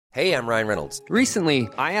Hey, I'm Ryan Reynolds. Recently,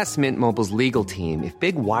 I asked Mint Mobile's legal team if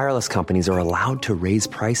big wireless companies are allowed to raise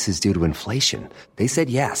prices due to inflation. They said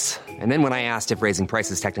yes. And then when I asked if raising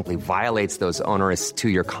prices technically violates those onerous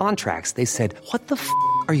two-year contracts, they said, "What the f***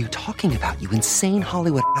 are you talking about, you insane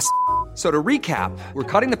Hollywood ass?" So to recap, we're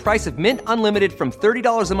cutting the price of Mint Unlimited from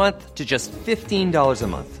 $30 a month to just $15 a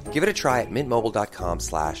month. Give it a try at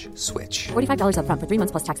mintmobile.com/switch. $45 up front for 3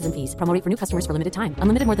 months plus taxes and fees. Promo rate for new customers for limited time.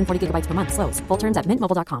 Unlimited more than 40 gigabytes per month. Slows full terms at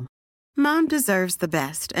mintmobile.com. Mom deserves the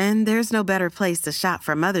best, and there's no better place to shop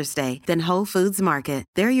for Mother's Day than Whole Foods Market.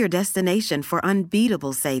 They're your destination for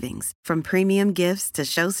unbeatable savings, from premium gifts to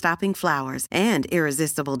show-stopping flowers and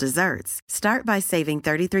irresistible desserts. Start by saving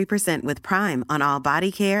 33% with Prime on all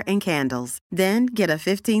body care and candles. Then get a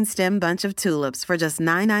 15-stem bunch of tulips for just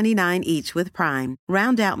 $9.99 each with Prime.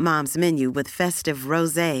 Round out Mom's menu with festive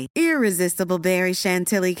rosé, irresistible berry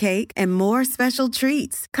chantilly cake, and more special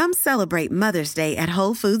treats. Come celebrate Mother's Day at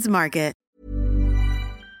Whole Foods Market.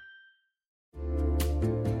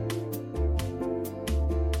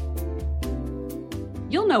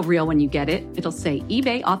 You'll know real when you get it. It'll say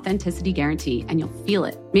eBay Authenticity Guarantee, and you'll feel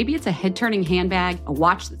it. Maybe it's a head-turning handbag, a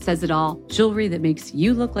watch that says it all, jewelry that makes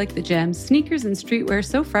you look like the gems, sneakers and streetwear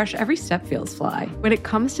so fresh every step feels fly. When it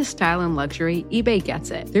comes to style and luxury, eBay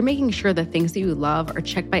gets it. They're making sure the things that you love are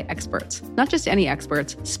checked by experts. Not just any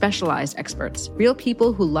experts, specialized experts. Real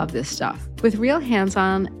people who love this stuff. With real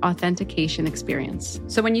hands-on authentication experience.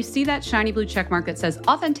 So when you see that shiny blue checkmark that says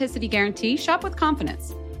Authenticity Guarantee, shop with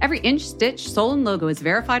confidence. Every inch, stitch, sole, and logo is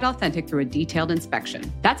verified authentic through a detailed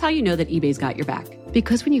inspection. That's how you know that eBay's got your back.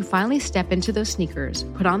 Because when you finally step into those sneakers,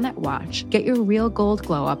 put on that watch, get your real gold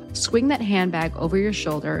glow up, swing that handbag over your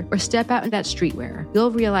shoulder, or step out in that streetwear, you'll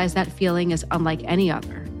realize that feeling is unlike any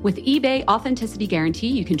other. With eBay Authenticity Guarantee,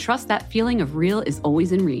 you can trust that feeling of real is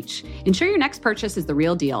always in reach. Ensure your next purchase is the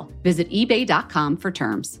real deal. Visit ebay.com for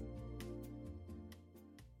terms.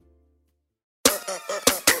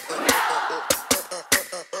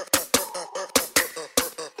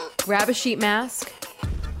 Grab a sheet mask,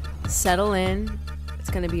 settle in.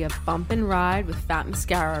 It's going to be a bump and ride with Fat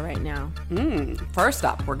Mascara right now. First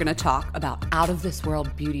up, we're going to talk about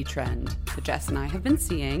out-of-this-world beauty trend that Jess and I have been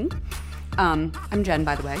seeing. I'm Jen,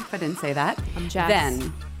 by the way, if I didn't say that. I'm Jess.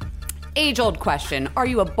 Then, age-old question, are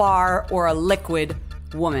you a bar or a liquid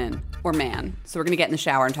woman or man? So we're going to get in the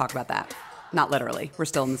shower and talk about that. Not literally. We're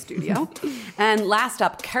still in the studio. And last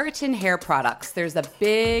up, keratin hair products. There's a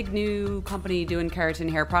big new company doing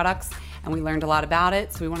keratin hair products, and we learned a lot about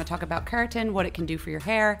it. So we want to talk about keratin, what it can do for your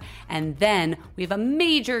hair. And then we have a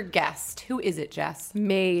major guest. Who is it, Jess?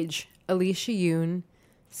 Mage, Alicia Yoon,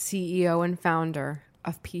 CEO and founder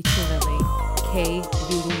of Peach and Lily,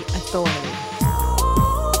 K-Beauty Authority.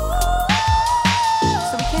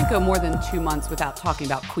 So we can't go more than 2 months without talking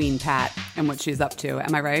about Queen Pat and what she's up to.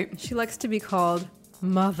 Am I right? She likes to be called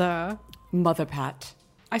Mother. Mother Pat.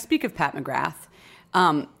 I speak of Pat McGrath.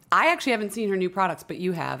 I actually haven't seen her new products, but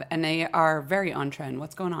you have, and they are very on trend.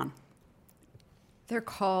 What's going on? They're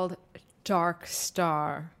called Dark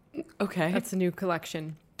Star. Okay. That's a new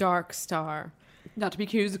collection. Dark Star. Not to be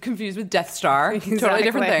confused with Death Star. Exactly. Totally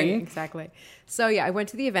different thing. Exactly. So yeah, I went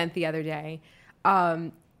to the event the other day.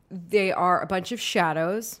 They are a bunch of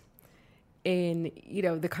shadows in,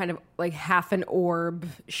 the kind of like half an orb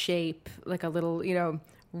shape, like a little,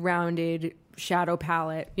 rounded shadow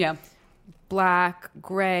palette. Yeah. Black,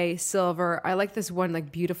 gray, silver. I like this one,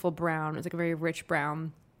 like beautiful brown. It's like a very rich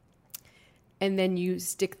brown. And then you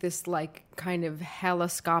stick this like kind of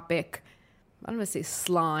heloscopic, I don't want to say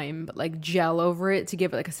slime, but like gel over it to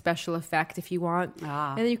give it like a special effect if you want.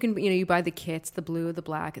 And then you can, you buy the kits, the blue, the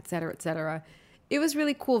black, et cetera, et cetera. It was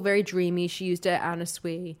really cool, very dreamy. She used it at Anna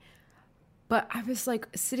Sui. But I was like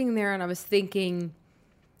sitting there and I was thinking,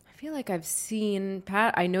 I feel like I've seen,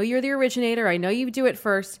 Pat, I know you're the originator. I know you do it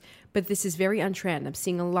first, but this is very on trend. I'm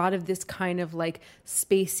seeing a lot of this kind of like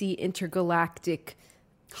spacey, intergalactic,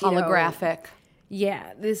 holographic.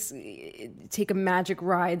 This take a magic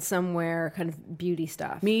ride somewhere kind of beauty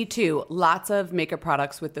stuff. Me too. Lots of makeup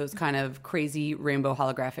products with those kind of crazy rainbow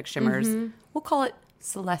holographic shimmers. Mm-hmm. We'll call it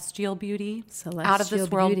celestial beauty. Out of this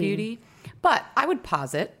world beauty. But I would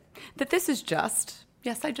posit that this is just,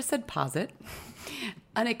 yes, I just said posit,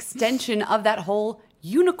 an extension of that whole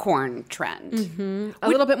unicorn trend. Mm-hmm. A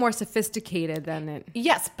little bit more sophisticated than it.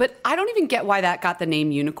 Yes, but I don't even get why that got the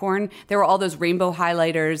name unicorn. There were all those rainbow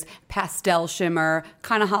highlighters, pastel shimmer,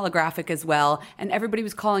 kind of holographic as well, and everybody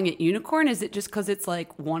was calling it unicorn. Is it just because it's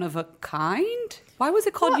like one of a kind? Why was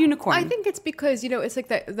it called unicorn? I think it's because, it's like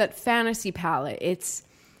that fantasy palette. It's,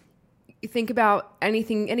 you think about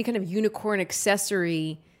anything, any kind of unicorn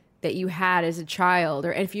accessory, that you had as a child,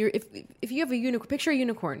 or if you have a unicorn, picture a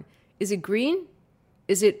unicorn. Is it green?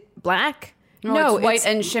 Is it black? No, it's white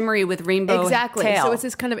and shimmery with rainbow tail. So it's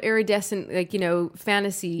this kind of iridescent, like,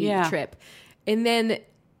 fantasy trip. And then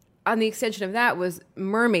on the extension of that was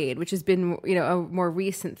mermaid, which has been, a more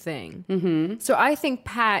recent thing. Mm-hmm. So I think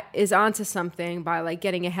Pat is onto something by like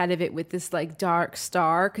getting ahead of it with this like dark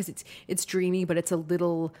star, because it's dreamy, but it's a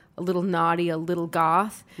little naughty, a little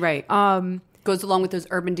goth. Right. Goes along with those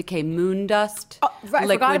Urban Decay moon dust, right,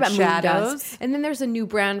 I forgot about shadows. Moon dust. And then there's a new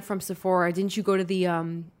brand from Sephora. Didn't you go to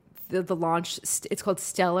the launch? It's called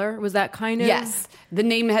Stellar. Was that kind of? Yes. The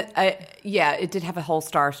name it did have a whole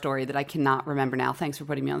star story that I cannot remember now. Thanks for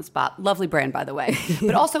putting me on the spot. Lovely brand, by the way.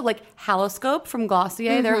 But also like Haloscope from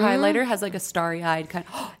Glossier, their highlighter has like a starry-eyed kind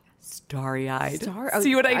of... Starry-eyed.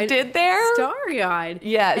 See what I did there? Starry-eyed.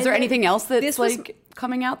 Yeah. Is there anything else that's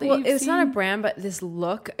coming out that you've seen? It's not a brand, but this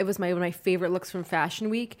look, it was one of my favorite looks from Fashion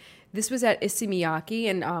Week. This was at Issey Miyake,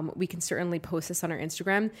 and we can certainly post this on our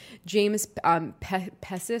Instagram. James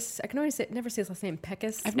Pessis. I can always never say his last name.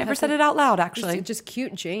 Peckus. I've never said it out loud, actually. Just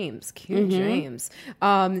cute James. James.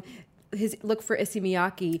 His look for Issey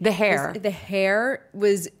Miyake. The hair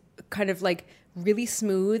was kind of like really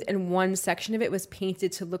smooth, and one section of it was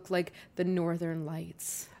painted to look like the Northern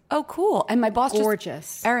Lights. Oh, cool. And my boss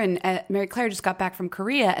gorgeous. Erin, Mary Claire just got back from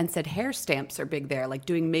Korea and said hair stamps are big there, like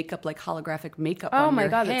doing makeup, like holographic makeup on your hair. Oh my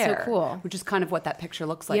God, that's so cool. Which is kind of what that picture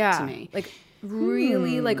looks like to me. Like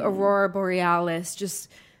really like Aurora Borealis, just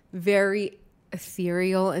very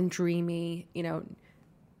ethereal and dreamy.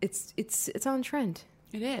 It's on trend.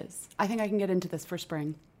 It is. I think I can get into this for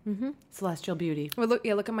spring. Mm-hmm. Celestial beauty. Well,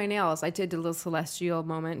 look at my nails. I did a little celestial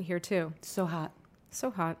moment here too. So hot.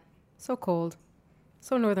 So hot. So cold.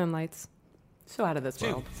 So Northern Lights. So out of this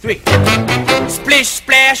world. 2, 3. Splish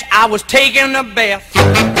splash, I was taking a bath.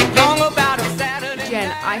 Long about a Saturday. Jen,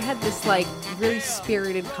 I had this like really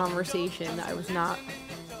spirited conversation that I was not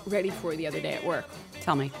ready for the other day at work.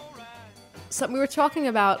 Tell me. So we were talking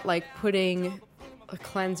about like putting a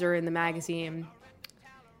cleanser in the magazine,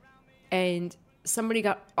 and somebody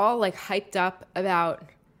got all like hyped up about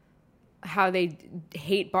how they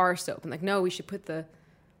hate bar soap and like, no, we should put the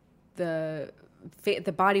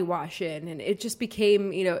body wash in. And it just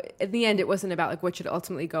became, in the end, it wasn't about like what should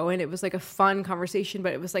ultimately go in. It was like a fun conversation,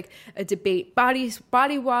 but it was like a debate: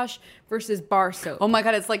 body wash versus bar soap. Oh my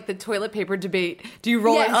God, it's like the toilet paper debate. Do you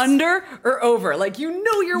roll it under or over? Like,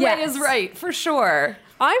 your way is right for sure.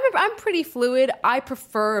 I'm pretty fluid. I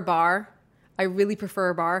prefer a bar. I really prefer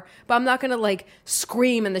a bar, but I'm not going to like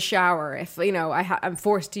scream in the shower if, I'm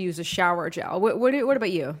forced to use a shower gel. What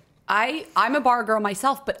about you? I'm a bar girl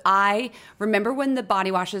myself, but I remember when the body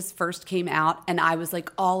washes first came out and I was like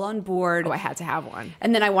all on board. Oh, I had to have one.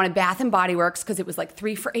 And then I wanted Bath and Body Works because it was like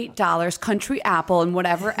 3 for $8, Country Apple and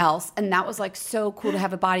whatever else. And that was like so cool to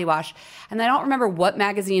have a body wash. And I don't remember what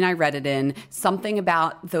magazine I read it in, something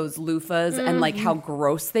about those loofahs and like how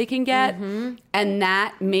gross they can get. Mm-hmm. And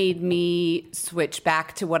that made me switch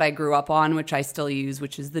back to what I grew up on, which I still use,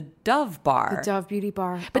 which is the Dove bar. The Dove Beauty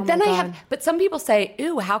Bar. But then but some people say,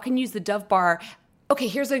 ew, how can you use the Dove bar? Okay,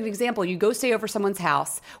 here's an example. You go stay over someone's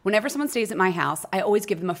house. Whenever someone stays at my house, I always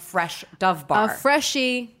give them a fresh Dove bar. A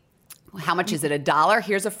freshie. How much is it? $1?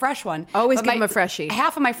 Here's a fresh one. Always give them a freshie.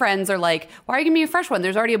 Half of my friends are like, why are you giving me a fresh one?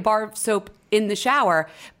 There's already a bar of soap in the shower.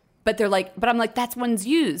 But they're like, but I'm like, that's one's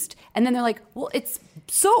used. And then they're like, well, it's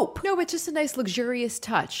soap. No, but just a nice luxurious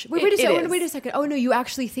touch. Wait a second. Oh no, you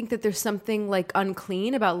actually think that there's something like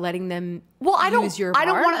unclean about letting them use your bar? I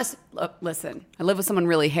don't want to listen. I live with someone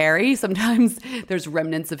really hairy. Sometimes there's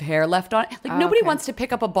remnants of hair left on it. Like nobody wants to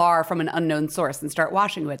pick up a bar from an unknown source and start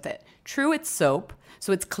washing with it. True, it's soap.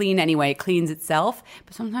 So it's clean anyway. It cleans itself.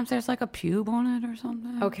 But sometimes there's like a pube on it or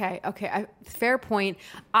something. Okay. Fair point.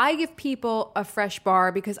 I give people a fresh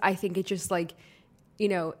bar because I think it just like,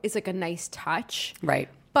 it's like a nice touch. Right.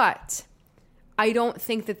 But I don't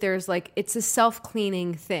think that there's like, it's a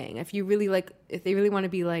self-cleaning thing. If they really want to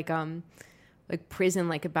be like prison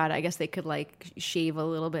like about it, I guess they could like shave a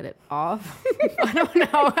little bit off. I don't know.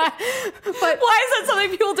 But why is that something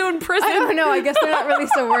people do in prison? I don't know. I guess they're not really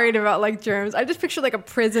so worried about like germs. I just picture like a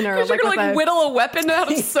prisoner. You're gonna like whittle a weapon out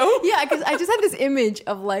of soap? Yeah, because I just had this image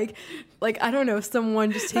of like I don't know,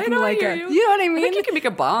 someone just taking you know what I mean? I think you can make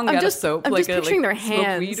a bong out of soap. I'm just picturing their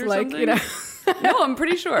hands or something. No, I'm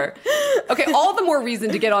pretty sure. Okay, all the more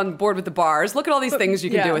reason to get on board with the bars. Look at all these things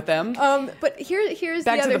you can do with them. But here's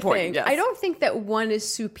Back the other to the point, thing. yes. I don't think that one is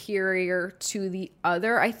superior to the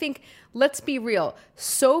other. I think, let's be real,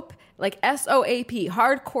 soap, like SOAP,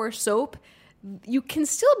 hardcore soap, you can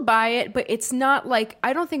still buy it, but it's not like,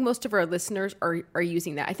 I don't think most of our listeners are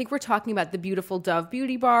using that. I think we're talking about the beautiful Dove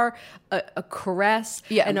Beauty Bar, a Caress,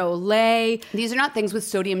 an Olay. These are not things with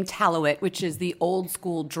sodium tallowate, which is the old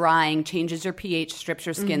school drying, changes your pH, strips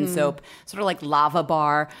your skin soap, sort of like Lava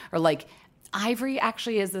Bar, or like Ivory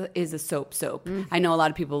actually is a soap. I know a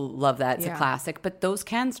lot of people love that. It's a classic, but those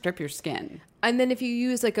can strip your skin. And then if you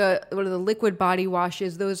use like one of the liquid body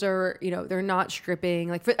washes, those are, they're not stripping.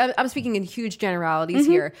 Like I'm speaking in huge generalities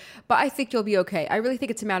here, but I think you'll be okay. I really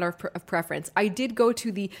think it's a matter of preference. I did go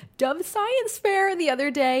to the Dove Science Fair the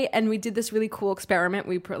other day, and we did this really cool experiment.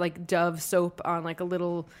 We put like Dove soap on like a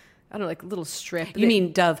little, I don't know, like a little strip. You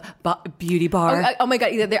mean Dove Beauty Bar? Oh my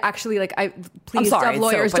God! They're actually like, please, sorry, Dove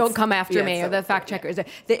lawyers, soap, don't come after me, or the soap, fact checkers.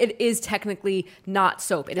 It is technically not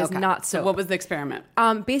soap. It is not soap. So what was the experiment?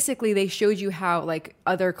 Basically, they showed you how like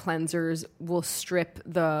other cleansers will strip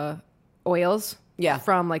the oils.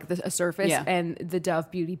 From like a surface, and the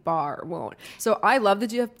Dove Beauty Bar won't. So I love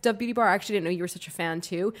the Dove Beauty Bar. I actually didn't know you were such a fan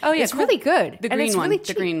too. Oh yeah, it's really good. The green one.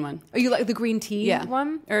 The green one. Oh, you like the green tea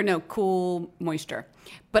one? Or no, Cool Moisture.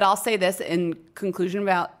 But I'll say this in conclusion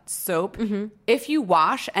about soap: if you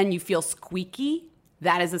wash and you feel squeaky,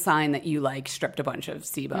 that is a sign that you like stripped a bunch of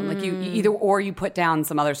sebum. Like you either, or you put down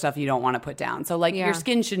some other stuff you don't want to put down. So like your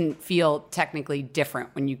skin shouldn't feel technically different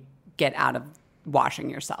when you get out of washing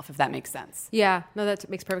yourself, if that makes sense. Yeah, no, that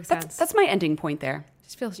makes perfect sense. That's my ending point there.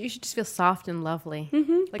 You should just feel soft and lovely.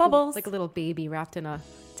 Like Bubbles. like a little baby wrapped in a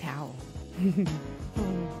towel.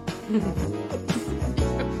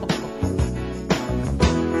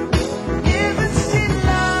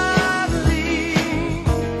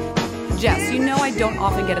 Jess, you know I don't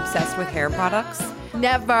often get obsessed with hair products.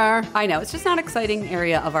 Never. I know. It's just not an exciting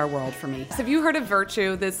area of our world for me. So have you heard of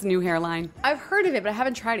Virtue, this new hairline? I've heard of it, but I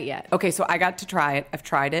haven't tried it yet. Okay, so I got to try it. I've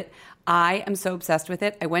tried it. I am so obsessed with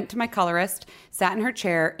it. I went to my colorist, sat in her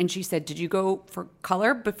chair, and she said, "Did you go for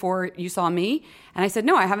color before you saw me?" And I said,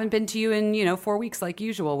 "No, I haven't been to you in, 4 weeks like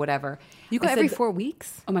usual, whatever." You go every 4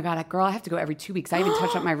 weeks? Oh my God, girl, I have to go every 2 weeks. I even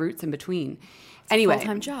touch up my roots in between. Anyway.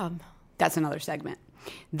 Full-time job. That's another segment.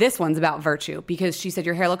 This one's about Virtue because she said,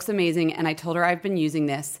 "Your hair looks amazing." And I told her I've been using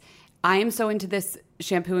this. I am so into this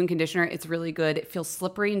shampoo and conditioner. It's really good. It feels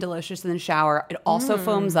slippery and delicious in the shower. It also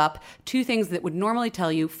foams up. Two things that would normally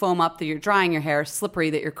tell you: foam up that you're drying your hair, slippery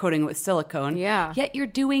that you're coating it with silicone. Yeah. Yet you're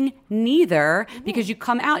doing neither because you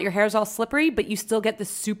come out, your hair's all slippery, but you still get this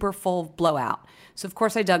super full blowout. So of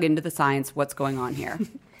course I dug into the science. What's going on here?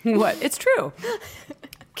 What? It's true.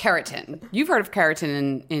 Keratin. You've heard of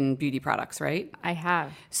keratin in beauty products, right? I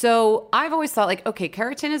have. So I've always thought like, okay,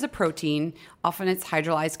 keratin is a protein. Often it's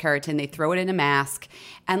hydrolyzed keratin. They throw it in a mask.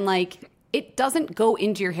 And like, it doesn't go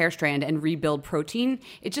into your hair strand and rebuild protein.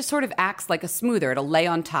 It just sort of acts like a smoother. It'll lay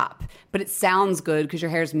on top. But it sounds good because your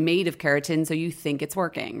hair is made of keratin, so you think it's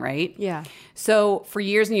working, right? Yeah. So for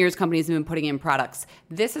years and years, companies have been putting in products.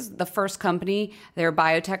 This is the first company, they're a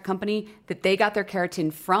biotech company, that they got their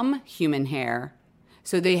keratin from human hair.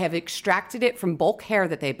 So they have extracted it from bulk hair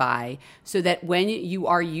that they buy so that when you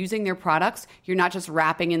are using their products, you're not just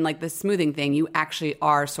wrapping in like the smoothing thing. You actually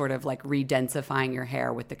are sort of like redensifying your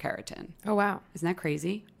hair with the keratin. Oh, wow. Isn't that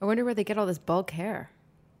crazy? I wonder where they get all this bulk hair.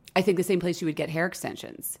 I think the same place you would get hair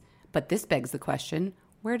extensions. But this begs the question,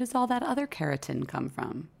 where does all that other keratin come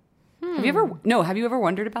from? Have you ever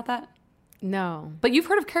wondered about that? No. But you've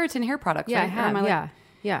heard of keratin hair products, yeah, right? I have.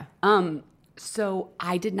 Yeah. So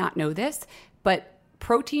I did not know this, but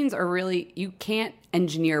proteins are really, you can't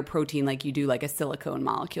engineer protein like you do like a silicone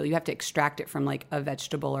molecule. You have to extract it from like a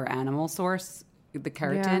vegetable or animal source, the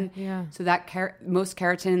keratin. Yeah. So that most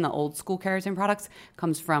keratin in the old school keratin products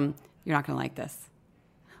comes from, you're not going to like this,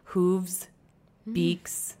 hooves,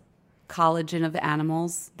 beaks, collagen of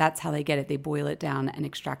animals. That's how they get it. They boil it down and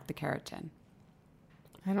extract the keratin.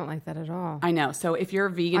 I don't like that at all. I know. So if you're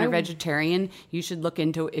a vegan or vegetarian, you should look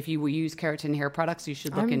into, if you use keratin hair products, you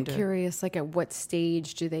should look into. I'm curious, like at what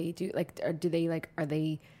stage do they do, like, are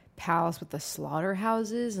they pals with the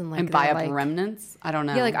slaughterhouses and like and buy up remnants? I don't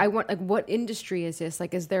know. Yeah, like I want, like what industry is this?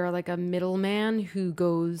 Like, is there like a middleman who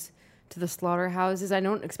goes to the slaughterhouses? I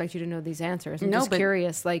don't expect you to know these answers. I'm just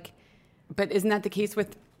curious, like. But isn't that the case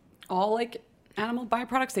with all like animal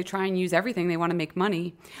byproducts? They try and use everything. They want to make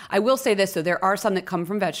money. I will say this, though. There are some that come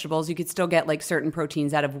from vegetables. You could still get like certain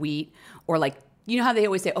proteins out of wheat, or like, you know how they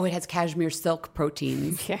always say, oh, it has cashmere silk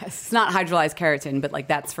proteins. Yes. It's not hydrolyzed keratin, but like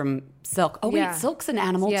that's from silk. Oh, wait, silk's an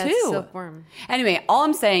animal too. It's silkworm. Anyway, all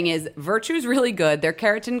I'm saying is Virtue's really good. Their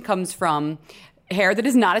keratin comes from hair that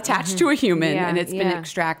is not attached to a human, Yeah, and it's been yeah.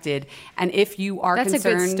 extracted. And if you are That's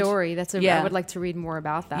concerned, a good story. I would like to read more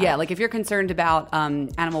about that. Yeah, like if you're concerned about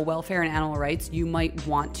animal welfare and animal rights, you might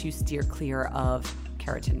want to steer clear of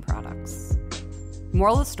keratin products.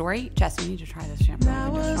 Moral of the story, Jess, you need to try this shampoo.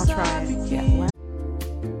 I'll try it. Yeah.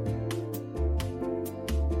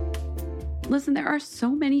 Listen, there are so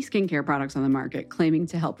many skincare products on the market claiming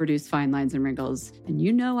to help reduce fine lines and wrinkles, and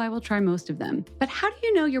you know I will try most of them. But how do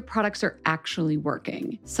you know your products are actually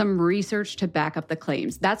working? Some research to back up the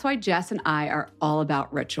claims. That's why Jess and I are all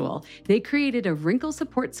about Ritual. They created a wrinkle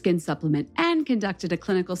support skin supplement and conducted a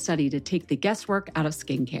clinical study to take the guesswork out of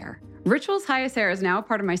skincare. Ritual's Hyacera is now a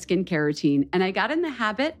part of my skincare routine, and I got in the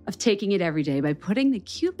habit of taking it every day by putting the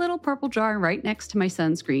cute little purple jar right next to my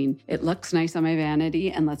sunscreen. It looks nice on my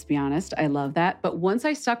vanity, and let's be honest, I love that. But once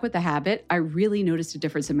I stuck with the habit, I really noticed a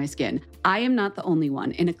difference in my skin. I am not the only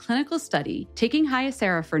one. In a clinical study, taking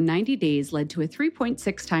Hyacera for 90 days led to a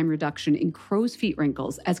 3.6 time reduction in crow's feet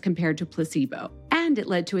wrinkles as compared to placebo. And it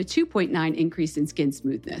led to a 2.9 increase in skin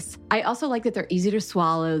smoothness. I also like that they're easy to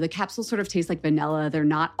swallow. The capsules sort of taste like vanilla. They're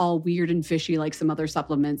not all weird and fishy like some other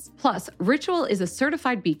supplements. Plus, Ritual is a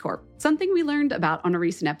certified B Corp, something we learned about on a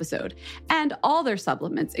recent episode. And all their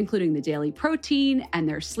supplements, including the daily protein and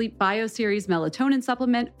their Sleep Bio Series melatonin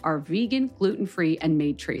supplement, are vegan, gluten-free, and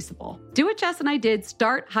made traceable. Do what Jess and I did.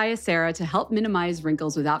 Start Hyacera to help minimize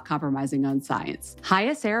wrinkles without compromising on science.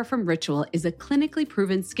 Hyacera from Ritual is a clinically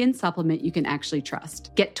proven skin supplement you can actually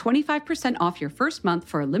trust. Get 25% off your first month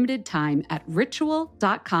for a limited time at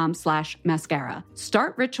ritual.com/mascara.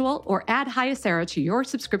 Start Ritual or add Hyacera to your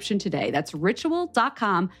subscription today. That's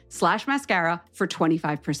ritual.com/mascara for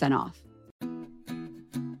 25% off.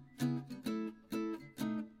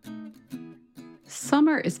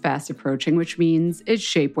 Summer is fast approaching, which means it's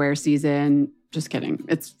shapewear season. Just kidding.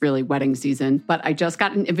 It's really wedding season. But I just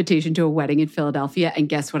got an invitation to a wedding in Philadelphia, and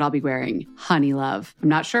guess what I'll be wearing? Honey Love. I'm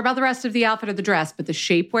not sure about the rest of the outfit or the dress, but the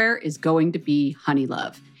shapewear is going to be Honey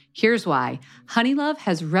Love. Here's why. Honey Love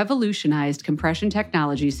has revolutionized compression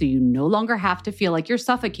technology so you no longer have to feel like you're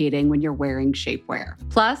suffocating when you're wearing shapewear.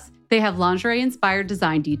 Plus, they have lingerie-inspired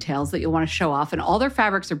design details that you'll want to show off, and all their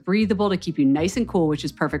fabrics are breathable to keep you nice and cool, which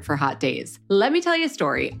is perfect for hot days. Let me tell you a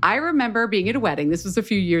story. I remember being at a wedding, this was a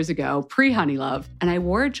few years ago, pre-Honey Love, and I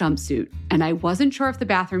wore a jumpsuit, and I wasn't sure if the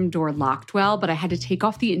bathroom door locked well, but I had to take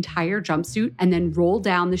off the entire jumpsuit and then roll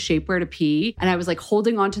down the shapewear to pee, and I was like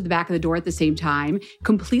holding onto the back of the door at the same time,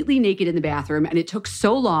 completely naked in the bathroom, and it took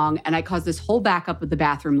so long, and I caused this whole backup of the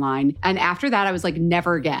bathroom line, and after that, I was like,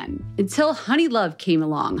 never again. Until Honey Love came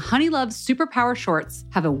along. Honey Love's Superpower shorts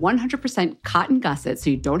have a 100% cotton gusset,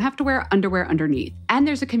 so you don't have to wear underwear underneath. And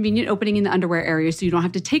there's a convenient opening in the underwear area, so you don't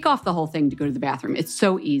have to take off the whole thing to go to the bathroom. It's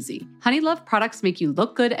so easy. Honey Love products make you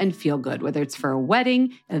look good and feel good, whether it's for a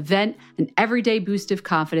wedding, event, an everyday boost of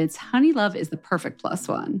confidence. Honey Love is the perfect plus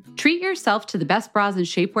one. Treat yourself to the best bras and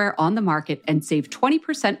shapewear on the market and save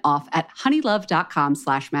 20% off at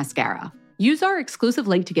honeylove.com/mascara. Use our exclusive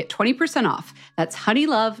link to get 20% off. That's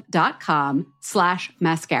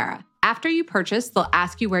honeylove.com/mascara. After you purchase, they'll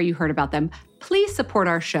ask you where you heard about them. Please support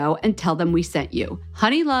our show and tell them we sent you.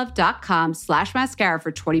 honeylove.com/mascara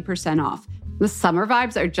for 20% off. The summer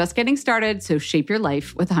vibes are just getting started, so shape your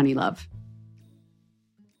life with Honey Love.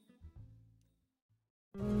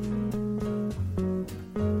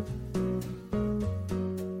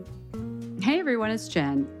 Hey everyone, it's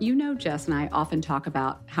Jen. You know Jess and I often talk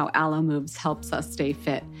about how Alo Moves helps us stay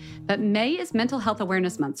fit. But May is Mental Health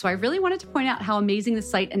Awareness Month, so I really wanted to point out how amazing the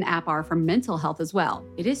site and app are for mental health as well.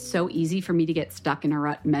 It is so easy for me to get stuck in a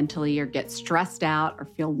rut mentally or get stressed out or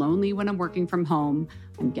feel lonely when I'm working from home.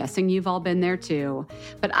 I'm guessing you've all been there too.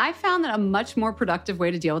 But I found that a much more productive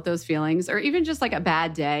way to deal with those feelings, or even just like a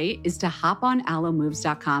bad day, is to hop on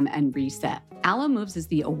alomoves.com and reset. Alo Moves is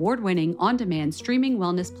the award-winning, on-demand streaming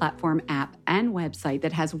wellness platform, app, and website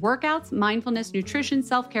that has workouts, mindfulness, nutrition,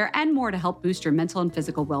 self-care, and more to help boost your mental and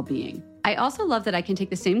physical well-being. I also love that I can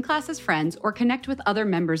take the same class as friends or connect with other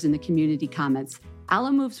members in the community comments.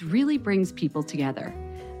 Alo Moves really brings people together.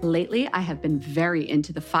 Lately, I have been very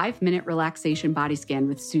into the 5-minute relaxation body scan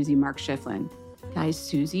with Susie Mark Schifflin. Guys,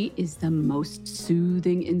 Susie is the most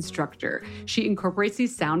soothing instructor. She incorporates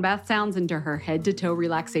these sound bath sounds into her head-to-toe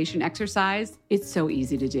relaxation exercise. It's so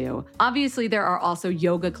easy to do. Obviously, there are also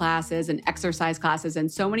yoga classes and exercise classes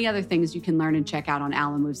and so many other things you can learn and check out on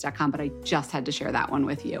alomoves.com, but I just had to share that one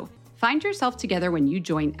with you. Find yourself together when you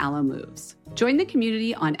join Alo Moves. Join the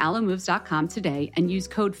community on alomoves.com today and use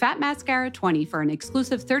code FATMASCARA20 for an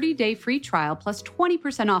exclusive 30-day free trial plus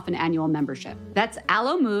 20% off an annual membership. That's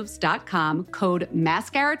alomoves.com, code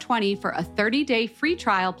MASCARA20 for a 30-day free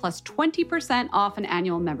trial plus 20% off an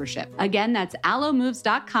annual membership. Again, that's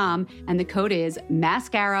alomoves.com and the code is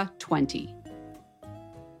MASCARA20.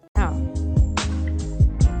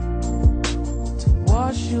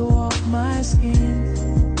 Wash you off my skin.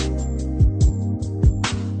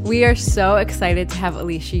 We are so excited to have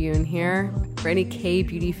Alicia Yoon here. For any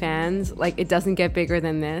K-beauty fans, like, it doesn't get bigger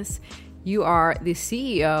than this. You are the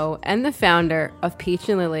CEO and the founder of Peach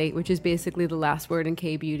and Lily, which is basically the last word in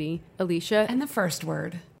K-beauty. Alicia. And the first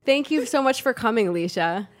word. Thank you so much for coming,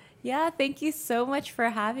 Alicia. Yeah, thank you so much for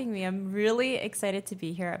having me. I'm really excited to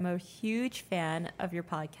be here. I'm a huge fan of your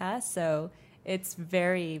podcast, so it's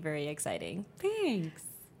very, very exciting. Thanks.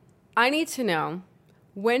 I need to know,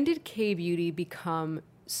 when did K-beauty become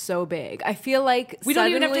so big? I feel like we don't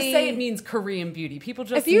even have to say it means Korean beauty. People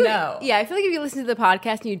just know. Yeah, I feel like if you listen to the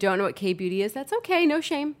podcast and you don't know what K-beauty is, that's okay, no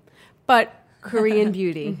shame. But Korean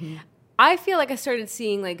beauty. Mm-hmm. I feel like I started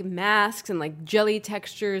seeing like masks and like jelly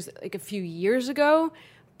textures like a few years ago,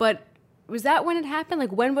 but was that when it happened?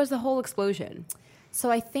 Like, when was the whole explosion?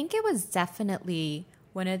 So I think it was definitely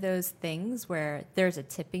one of those things where there's a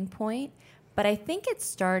tipping point, but I think it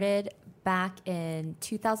started back in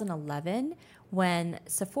 2011 when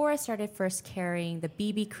Sephora started first carrying the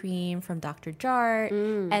BB cream from Dr. Jart,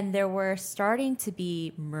 and there were starting to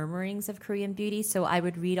be murmurings of Korean beauty. So I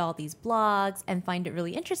would read all these blogs and find it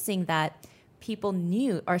really interesting that people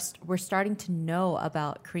were starting to know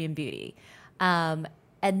about Korean beauty. And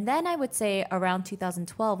then I would say around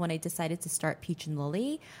 2012 when I decided to start Peach and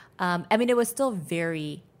Lily, it was still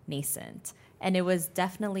very nascent, and it was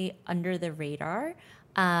definitely under the radar.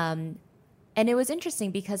 And it was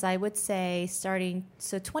interesting because I would say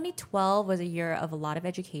 2012 was a year of a lot of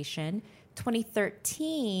education.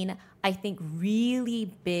 2013, I think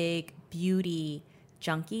really big beauty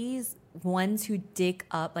junkies, ones who dig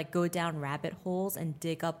up, like go down rabbit holes and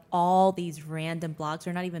dig up all these random blogs,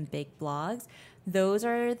 or not even big blogs. Those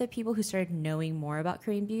are the people who started knowing more about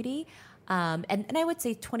Korean beauty. And I would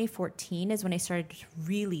say 2014 is when I started to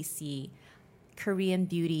really see Korean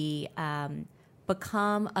beauty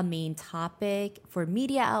become a main topic for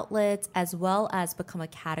media outlets, as well as become a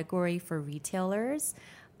category for retailers.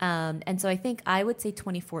 And so I think I would say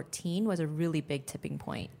 2014 was a really big tipping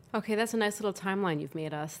point. Okay, that's a nice little timeline you've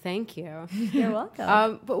made us. Thank you. You're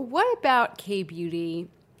welcome. But what about K-beauty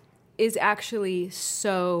is actually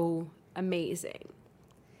so amazing?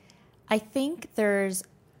 I think there's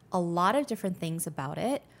a lot of different things about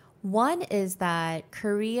it. One is that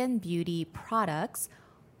Korean beauty products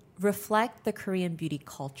reflect the Korean beauty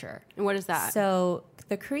culture. And what is that? So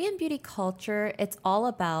the Korean beauty culture, it's all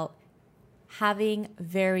about having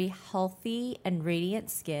very healthy and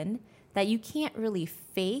radiant skin that you can't really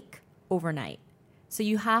fake overnight. So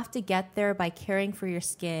you have to get there by caring for your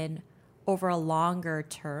skin over a longer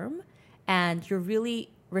term, and you're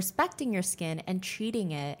really respecting your skin and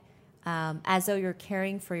treating it as though you're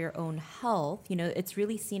caring for your own health. You know, it's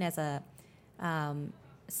really seen as a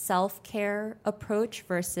self-care approach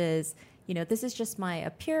versus, you know, this is just my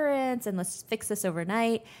appearance and let's fix this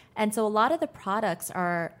overnight. And so a lot of the products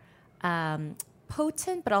are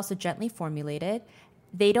potent but also gently formulated.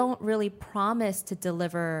 They don't really promise to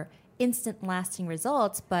deliver instant lasting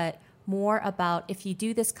results, but more about if you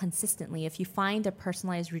do this consistently, if you find a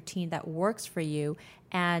personalized routine that works for you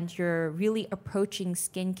and you're really approaching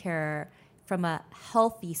skincare from a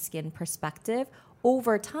healthy skin perspective,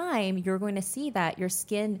 over time, you're going to see that your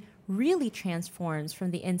skin really transforms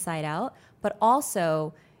from the inside out, but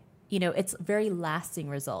also, you know, it's very lasting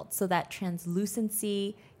results. So that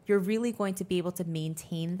translucency, you're really going to be able to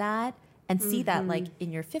maintain that and see that like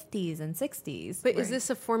in your 50s and 60s. But is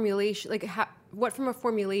this a formulation? Like, what from a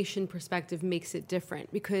formulation perspective makes it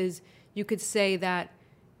different? Because you could say that,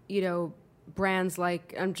 you know, brands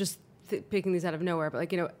like, I'm just picking these out of nowhere, but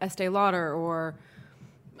like, you know, Estee Lauder or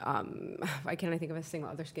I can't think of a single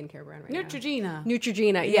other skincare brand right Neutrogena. now.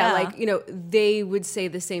 Neutrogena, yeah. Like, you know, they would say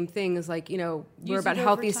the same thing as like, you know, we're about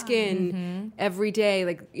healthy skin every day.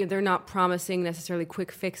 Like, you know, they're not promising necessarily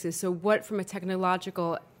quick fixes. So what, from a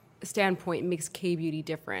technological standpoint, makes K-beauty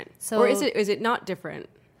different? Or is it not different?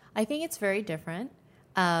 I think it's very different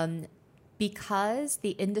because the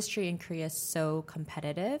industry in Korea is so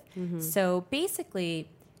competitive. So basically,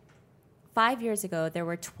 5 years ago, there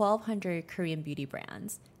were 1,200 Korean beauty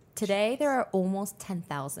brands. Today, there are almost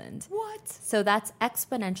 10,000. What? So that's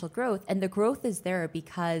exponential growth. And the growth is there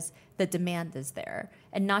because the demand is there.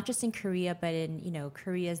 And not just in Korea, but in,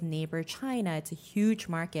 Korea's neighbor, China. It's a huge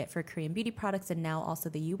market for Korean beauty products, and now also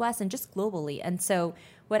the US and just globally. And so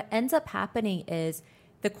what ends up happening is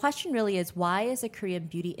the question really is, why is the Korean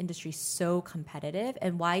beauty industry so competitive?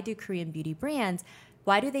 And why do Korean beauty brands,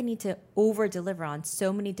 why do they need to over-deliver on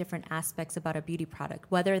so many different aspects about a beauty product,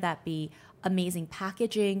 whether that be amazing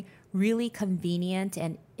packaging, really convenient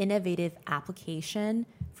and innovative application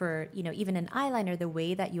for, even an eyeliner, the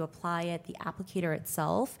way that you apply it, the applicator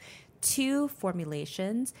itself, to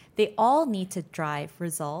formulations. They all need to drive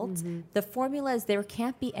results. The formulas, there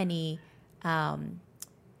can't be any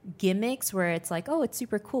gimmicks where it's like, oh, it's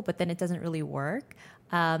super cool, but then it doesn't really work.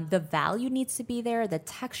 The value needs to be there. The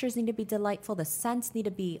textures need to be delightful. The scents need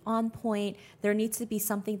to be on point. There needs to be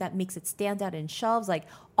something that makes it stand out in shelves. Like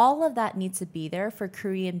all of that needs to be there for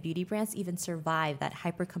Korean beauty brands to even survive that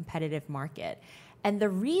hyper competitive market. And the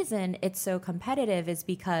reason it's so competitive is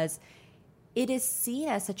because it is seen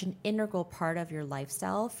as such an integral part of your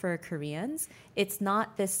lifestyle for Koreans. It's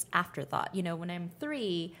not this afterthought. When I'm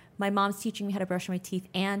 3, my mom's teaching me how to brush my teeth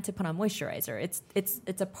and to put on moisturizer.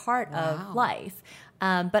 It's a part of life.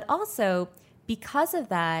 But also, because of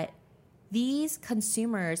that, these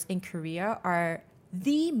consumers in Korea are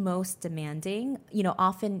the most demanding.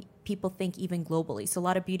 Often people think even globally. So a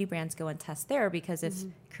lot of beauty brands go and test there because if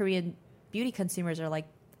Korean beauty consumers are like,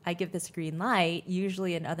 I give this green light,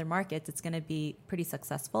 usually in other markets, it's going to be pretty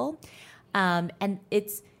successful. And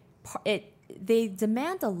they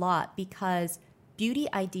demand a lot because beauty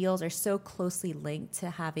ideals are so closely linked to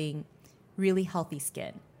having really healthy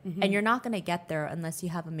skin. And you're not going to get there unless you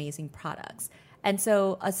have amazing products. And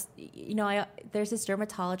so, there's this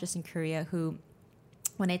dermatologist in Korea who,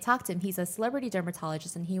 when I talked to him, he's a celebrity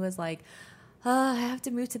dermatologist, and he was like, I have to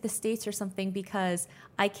move to the States or something because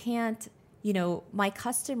I can't, my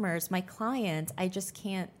customers, my clients, I just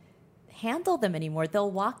can't handle them anymore. They'll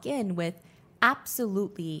walk in with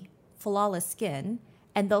absolutely flawless skin,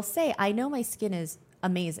 and they'll say, I know my skin is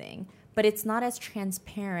amazing, but it's not as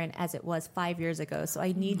transparent as it was 5 years ago. So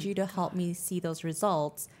I need you to help me see those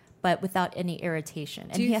results, but without any irritation.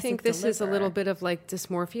 And do you think this is a little bit of like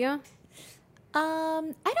dysmorphia?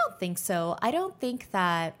 I don't think so. I don't think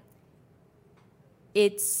that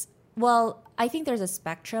it's, well, I think there's a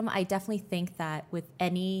spectrum. I definitely think that with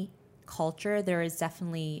any culture, there is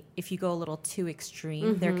definitely, if you go a little too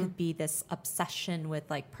extreme, there could be this obsession with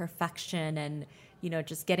like perfection and,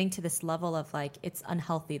 just getting to this level of like, it's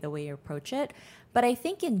unhealthy the way you approach it. But I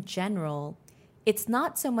think in general, it's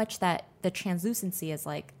not so much that the translucency is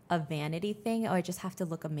like a vanity thing, oh, I just have to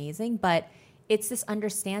look amazing, but it's this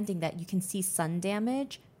understanding that you can see sun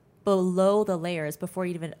damage below the layers before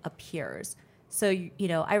it even appears. So,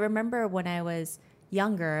 I remember when I was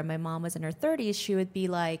younger, my mom was in her 30s, she would be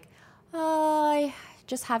like, I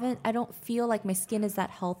don't feel like my skin is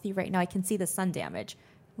that healthy right now. I can see the sun damage.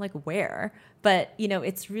 I'm like, where? But,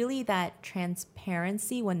 it's really that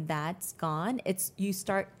transparency when that's gone.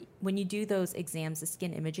 When you do those exams, the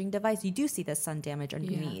skin imaging device, you do see the sun damage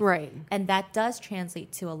underneath. Yeah. Right. And that does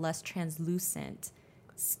translate to a less translucent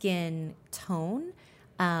skin tone.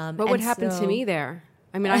 What would happen to me there?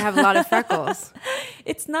 I mean, I have a lot of freckles.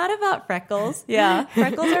 It's not about freckles. Yeah,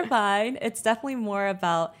 freckles are fine. It's definitely more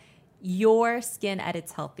about your skin at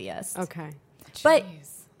its healthiest. Okay. But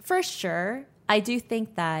for sure, I do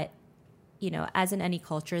think that, as in any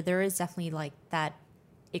culture, there is definitely like that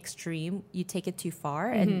extreme. You take it too far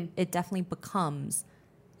and it definitely becomes,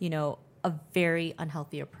 a very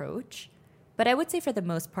unhealthy approach. But I would say for the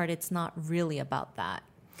most part, it's not really about that.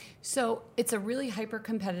 So it's a really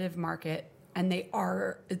hyper-competitive market. And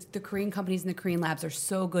the Korean companies and the Korean labs are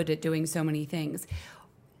so good at doing so many things.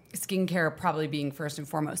 Skincare probably being first and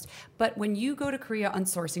foremost. But when you go to Korea on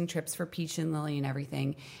sourcing trips for Peach and Lily and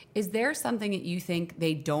everything, is there something that you think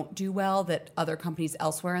they don't do well that other companies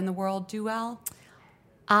elsewhere in the world do well?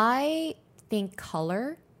 I think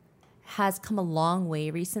color has come a long way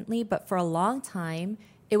recently, but for a long time,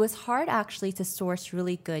 it was hard actually to source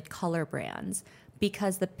really good color brands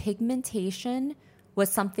because the pigmentation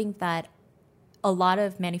was something that a lot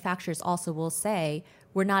of manufacturers also will say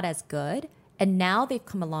we're not as good. And now they've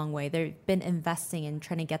come a long way. They've been investing in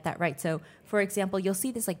trying to get that right. So, for example, you'll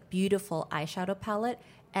see this like beautiful eyeshadow palette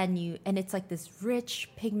and it's like this rich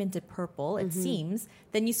pigmented purple, it seems.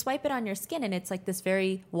 Then you swipe it on your skin and it's like this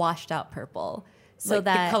very washed out purple. So like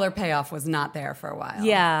that the color payoff was not there for a while.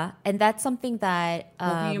 Yeah, and that's something that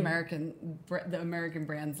Well, the American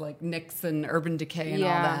brands like NYX and Urban Decay and all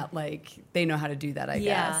that, like they know how to do that, I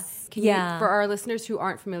guess. Can you, for our listeners who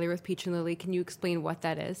aren't familiar with Peach and Lily, can you explain what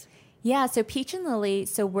that is? Yeah, so Peach and Lily,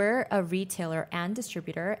 so we're a retailer and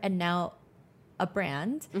distributor and now a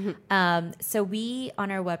brand. So we,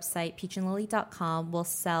 on our website, peachandlily.com, will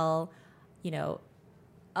sell,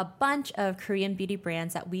 a bunch of Korean beauty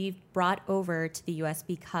brands that we've brought over to the U.S.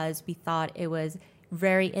 because we thought it was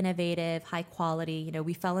very innovative, high quality.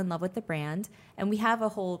 We fell in love with the brand, and we have a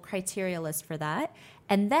whole criteria list for that.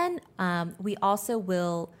 And then we also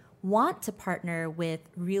will want to partner with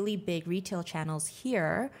really big retail channels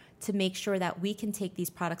here to make sure that we can take these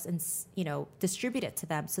products and, distribute it to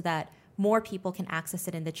them so that more people can access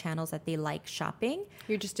it in the channels that they like shopping.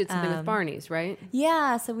 You just did something with Barney's, right?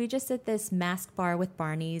 Yeah, so we just did this mask bar with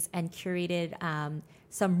Barney's and curated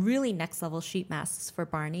some really next level sheet masks for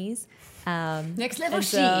Barney's. Next level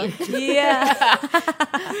sheet. Yeah.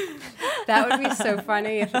 That would be so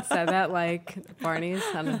funny if it said that, like Barney's.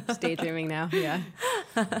 I'm just daydreaming now. Yeah.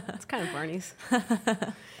 It's kind of Barney's.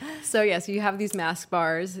 So you have these mask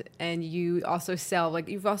bars, and you also sell,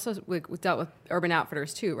 you've also dealt with Urban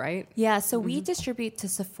Outfitters too, right? Yeah, so we distribute to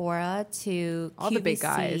Sephora, to all QVC, the big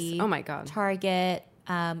guys. Oh my God. Target.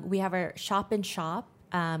 We have our shop in shop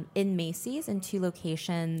in Macy's in 2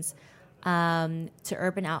 locations, to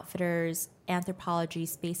Urban Outfitters, Anthropologie,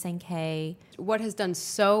 Space NK. What has done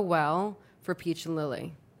so well for Peach and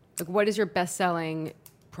Lily? Like, what is your best-selling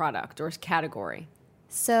product or category?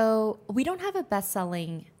 So we don't have a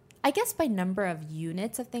best-selling, I guess by number of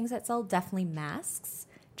units of things that sell, definitely masks.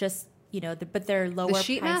 Just, but they're lower The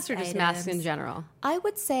sheet masks or just items. masks in general? I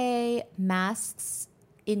would say masks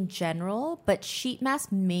in general, but sheet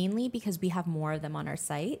masks mainly because we have more of them on our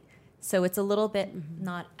site. So it's a little bit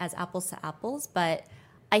not as apples to apples, but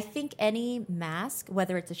I think any mask,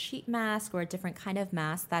 whether it's a sheet mask or a different kind of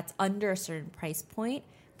mask that's under a certain price point,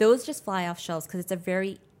 those just fly off shelves because it's a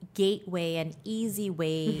very gateway and easy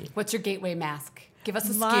way. What's your gateway mask? Give us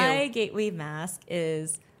a My skew. gateway mask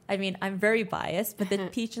is, I'm very biased, but the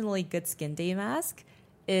Peach and Lily Good Skin Day mask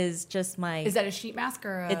is just my... Is that a sheet mask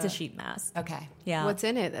or It's a sheet mask. Okay. Yeah. What's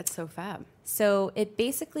in it? That's so fab. So it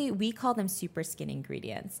basically, we call them super skin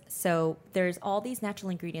ingredients. So there's all these natural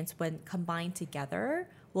ingredients when combined together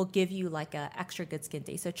will give you like a extra good skin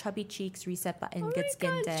day. So Chubby Cheeks, Reset Button, Good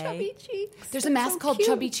Skin Day. Chubby Cheeks. There's a mask called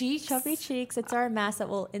Chubby Cheeks. Chubby Cheeks. It's our mask that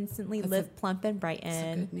will instantly lift, plump, and brighten. That's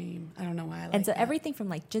a good name. I don't know why I like And so that. everything from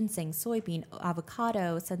like ginseng, soybean,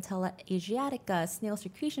 avocado, Centella asiatica, snail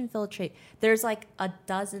secretion filtrate. There's like a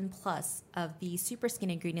dozen plus of the super skin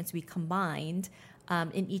ingredients we combined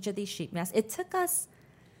in each of these sheet masks. It took us,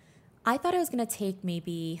 I thought it was going to take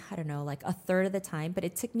maybe, like a third of the time, but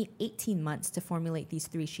it took me 18 months to formulate these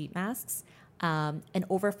 3 sheet masks and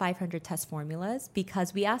over 500 test formulas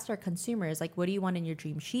because we asked our consumers, like, what do you want in your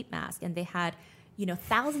dream sheet mask? And they had,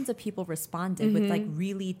 thousands of people responded with like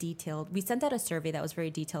really detailed. We sent out a survey that was very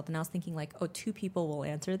detailed, and I was thinking like, 2 people will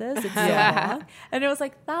answer this. It's so long. And it was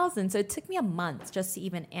like thousands. So it took me a month just to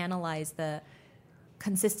even analyze the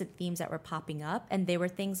consistent themes that were popping up, and they were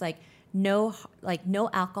things like no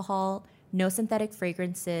alcohol, no synthetic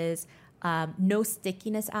fragrances, no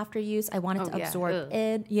stickiness after use. I wanted to absorb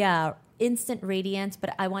instant radiance,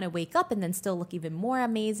 but I want to wake up and then still look even more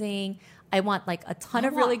amazing. I want like a ton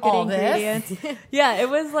of really good ingredients. Yeah, it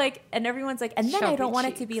was like, and everyone's like, and then I don't want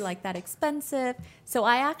it to be like that expensive. So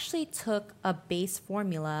I actually took a base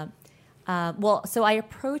formula. So I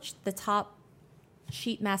approached the top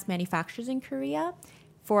sheet mask manufacturers in Korea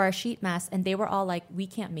for our sheet masks, and they were all like, we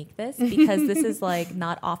can't make this because this is like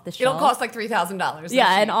not off the shelf. It'll cost like $3,000.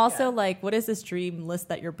 Yeah, and also like, what is this dream list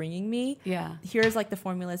that you're bringing me? Yeah. Here's like the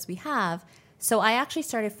formulas we have. So I actually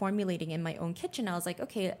started formulating in my own kitchen. I was like,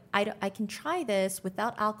 okay, I can try this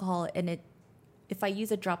without alcohol, and if I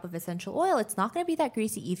use a drop of essential oil, it's not going to be that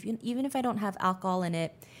greasy, even if I don't have alcohol in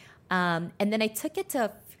it. And then I took it to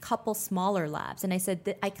a couple smaller labs, and I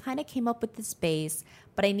said, I kind of came up with this base,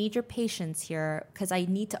 but I need your patience here because I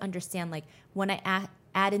need to understand, like, when I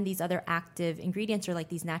add in these other active ingredients or like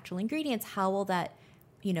these natural ingredients, how will that,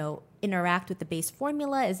 interact with the base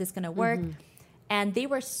formula? Is this going to work? Mm-hmm. And they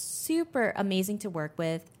were super amazing to work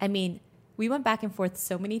with. I mean, we went back and forth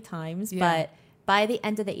so many times, but by the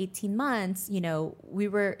end of the 18 months, we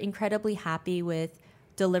were incredibly happy with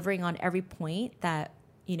delivering on every point that,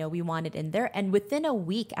 we wanted in there. And within a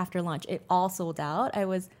week after launch, it all sold out. I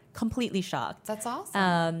was completely shocked. That's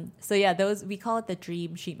awesome. So yeah, we call it the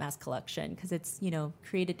Dream Sheet Mask Collection because it's,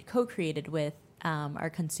 co-created with our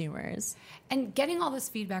consumers. And getting all this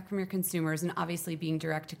feedback from your consumers and obviously being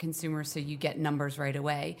direct to consumers so you get numbers right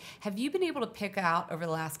away, have you been able to pick out over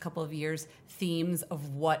the last couple of years themes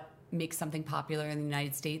of what makes something popular in the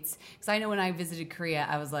United States? Because I know when I visited Korea,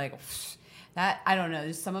 I was like, that, I don't know,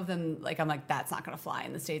 there's some of them, like, I'm like, that's not going to fly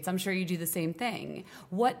in the States. I'm sure you do the same thing.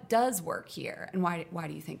 What does work here, and why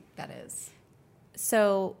do you think that is?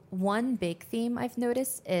 So one big theme I've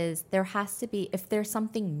noticed is there has to be, if there's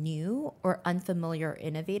something new or unfamiliar or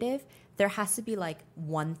innovative, there has to be like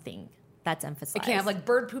one thing that's emphasized. It can't have like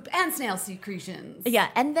bird poop and snail secretions. Yeah,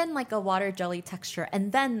 and then like a water jelly texture,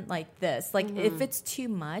 and then like this. Like if it's too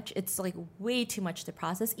much, it's like way too much to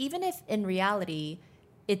process. Even if in reality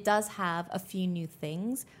it does have a few new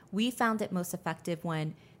things, we found it most effective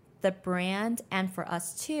when the brand, and for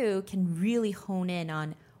us too, can really hone in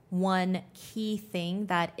on one key thing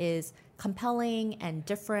that is compelling and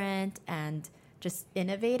different and just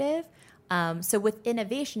innovative. So with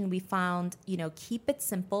innovation, we found, keep it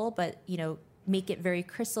simple, but, make it very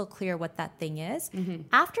crystal clear what that thing is. Mm-hmm.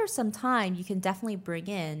 After some time, you can definitely bring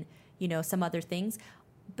in, some other things.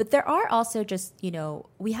 But there are also just,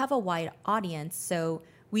 we have a wide audience. So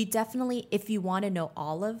we definitely, if you want to know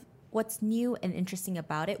all of what's new and interesting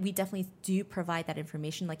about it, we definitely do provide that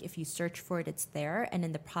information. Like if you search for it, it's there, and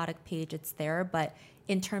in the product page, it's there. But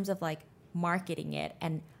in terms of like marketing it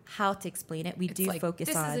and how to explain it, we do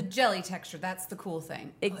focus on... This is a jelly texture. That's the cool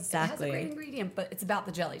thing. Exactly. It has a great ingredient, but it's about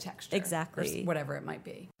the jelly texture. Exactly. Or whatever it might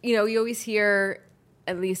be. You always hear,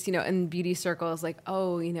 at least, in beauty circles, like,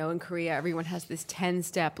 oh, in Korea, everyone has this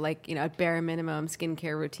 10-step, like, at bare minimum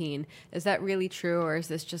skincare routine. Is that really true, or is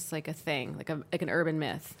this just like a thing, like an urban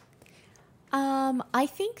myth? I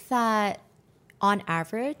think that on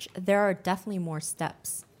average, there are definitely more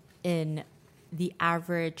steps in the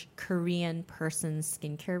average Korean person's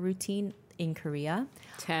skincare routine in Korea.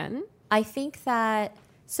 10? I think that,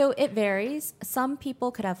 so it varies. Some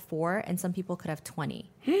people could have 4 and some people could have 20.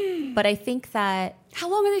 But I think that... How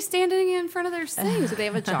long are they standing in front of their sink? Do they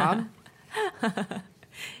have a job?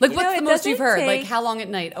 Like, what's the most you've heard? Like, how long at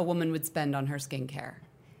night a woman would spend on her skincare?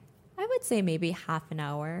 I would say maybe half an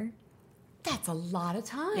hour. That's a lot of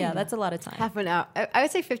time. Yeah, that's a lot of time. Half an hour. I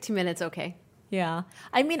would say 15 minutes, okay. Yeah.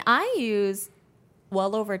 I mean, I use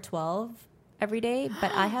well over 12 every day,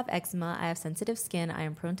 but I have eczema. I have sensitive skin. I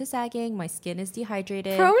am prone to sagging. My skin is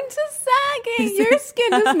dehydrated. Prone to sagging? Your skin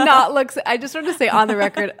does not look... I just want to say on the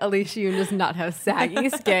record, Alicia Yoon does not have saggy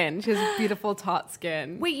skin. She has beautiful, taut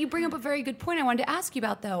skin. Wait, you bring up a very good point I wanted to ask you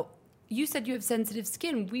about, though. You said you have sensitive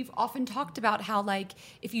skin. We've often talked about how, like,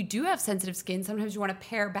 if you do have sensitive skin, sometimes you want to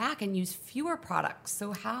pare back and use fewer products.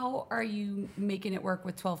 So how are you making it work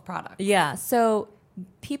with 12 products? Yeah. So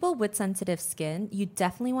people with sensitive skin, you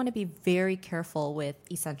definitely want to be very careful with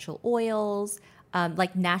essential oils.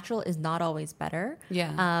 Like natural is not always better.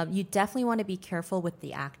 Yeah. You definitely want to be careful with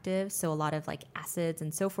the actives. So a lot of like acids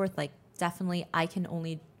and so forth, like definitely I can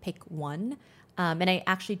only pick one. And I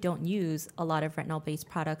actually don't use a lot of retinol-based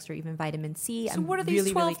products or even vitamin C. So I'm what are these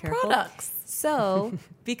really, 12 really careful. products? So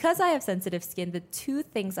because I have sensitive skin, the 2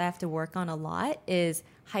 things I have to work on a lot is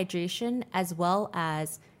hydration as well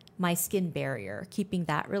as my skin barrier, keeping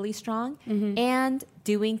that really strong, and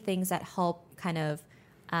doing things that help kind of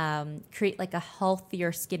create like a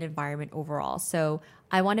healthier skin environment overall. So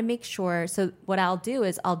I want to make sure, so what I'll do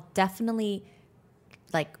is I'll definitely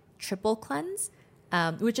like triple cleanse,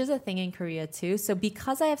 which is a thing in Korea too. So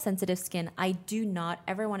because I have sensitive skin, I do not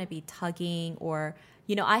ever want to be tugging or,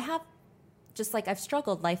 I have just like, I've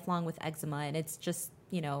struggled lifelong with eczema and it's just,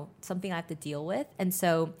 something I have to deal with. And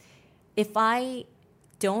so if I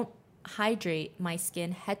don't hydrate my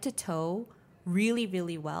skin head to toe really,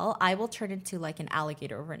 really well, I will turn into like an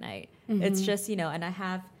alligator overnight. It's just, and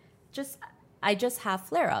I just have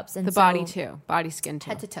flare-ups. And the body too, body skin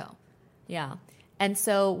too. Head to toe. Yeah. And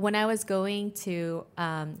so when I was growing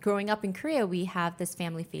up in Korea, we have this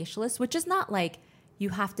family facialist, which is not like you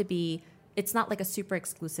have to be, it's not like a super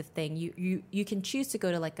exclusive thing. You can choose to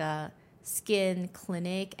go to like a skin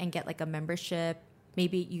clinic and get like a membership.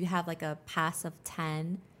 Maybe you have like a pass of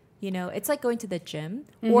 10, it's like going to the gym,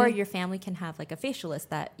 or your family can have like a facialist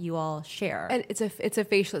that you all share. And it's a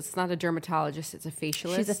facialist. It's not a dermatologist. It's a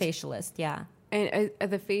facialist. She's a facialist. Yeah. And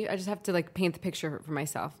I just have to like paint the picture for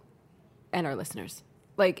myself and our listeners.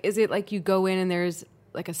 Like, is it like you go in and there's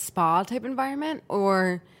like a spa type environment,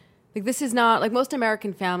 or like this is not like most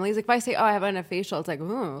American families. Like if I say, oh, I have a facial, it's like,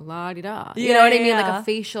 oh, la-di-da. You know what I mean? Like a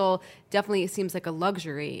facial definitely seems like a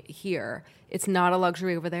luxury here. It's not a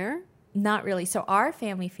luxury over there? Not really. So our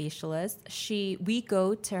family facialist, we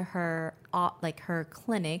go to her, like her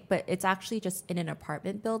clinic, but it's actually just in an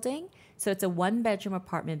apartment building. So it's a 1-bedroom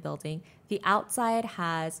apartment building. The outside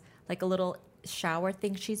has like a little shower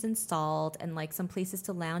thing she's installed and like some places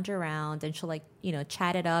to lounge around, and she'll like, you know,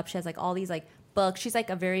 chat it up. She has like all these like books. She's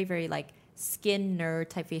like a very, very like skin nerd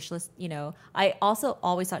type facialist, you know. I also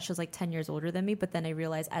always thought she was like 10 years older than me, but then I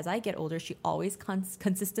realized as I get older, she always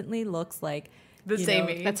consistently looks like the same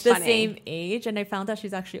age. That's the funny. same age. And I found out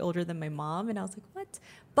she's actually older than my mom, and I was like, what?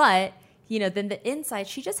 But, you know, then the inside,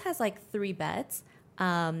 she just has like 3 beds.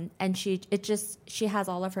 And she has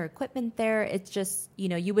all of her equipment there. It's just, you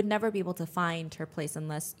know, you would never be able to find her place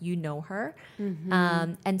unless you know her.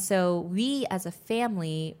 And so we as a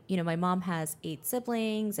family, you know, my mom has 8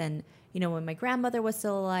 siblings, and, you know, when my grandmother was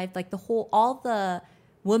still alive, like all the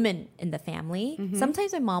women in the family,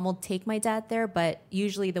 sometimes my mom will take my dad there, but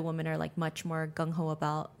usually the women are like much more gung-ho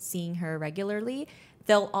about seeing her regularly.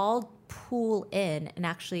 They'll all pool in, and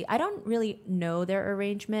actually, I don't really know their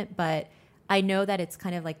arrangement, but I know that it's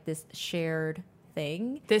kind of like this shared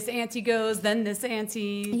thing. This auntie goes, then this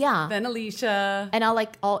auntie, then Alicia. And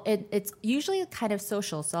it's usually kind of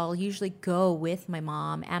social. So I'll usually go with my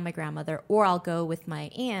mom and my grandmother, or I'll go with my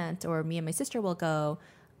aunt, or me and my sister will go.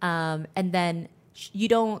 And then you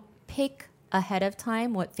don't pick ahead of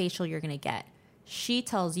time what facial you're going to get. She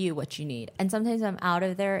tells you what you need. And sometimes I'm out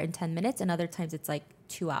of there in 10 minutes, and other times it's like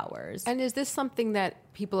 2 hours. And is this something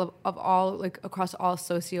that people of all, like across all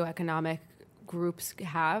socioeconomic groups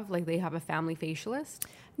have? Like they have a family facialist?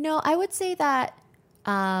 No, I would say that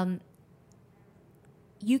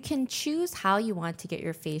you can choose how you want to get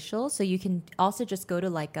your facial. So you can also just go to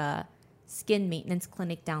like a skin maintenance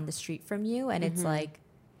clinic down the street from you, and it's like,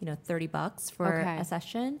 you know, $30 for a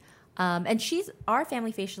session. And she's our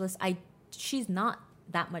family facialist. She's not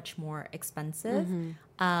that much more expensive.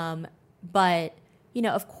 But, you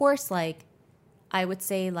know, of course, like I would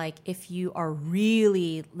say, like if you are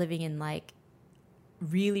really living in like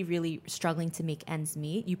really, really struggling to make ends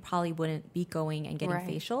meet, you probably wouldn't be going and getting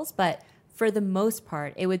facials. But for the most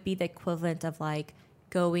part, it would be the equivalent of like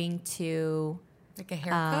going to like a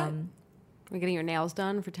haircut. Or getting your nails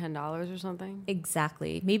done for $10 or something.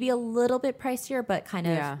 Exactly. Maybe a little bit pricier, but kind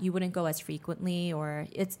of you wouldn't go as frequently, or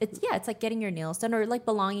it's like getting your nails done, or like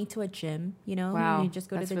belonging to a gym, you know? Wow. You just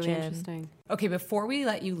go to the really gym. Interesting. Okay, before we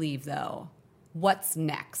let you leave though, what's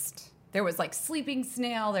next? There was like sleeping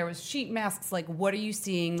snail, there was sheet masks. Like, what are you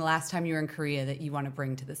seeing last time you were in Korea that you want to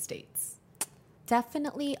bring to the States?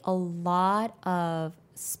 Definitely a lot of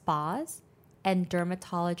spas and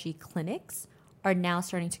dermatology clinics are now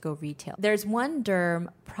starting to go retail. There's one derm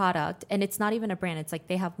product, and it's not even a brand. It's like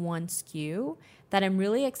they have one SKU that I'm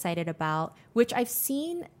really excited about, which I've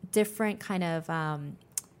seen different kind of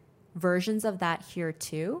versions of that here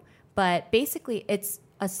too. But basically, it's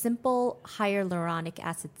a simple hyaluronic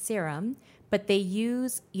acid serum, but they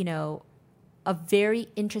use, you know, a very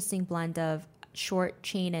interesting blend of short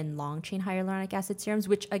chain and long chain hyaluronic acid serums,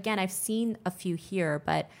 which again, I've seen a few here,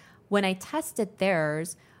 but when I tested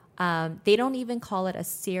theirs, they don't even call it a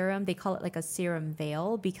serum. They call it like a serum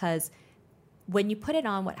veil, because when you put it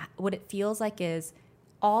on, what it feels like is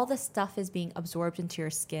all the stuff is being absorbed into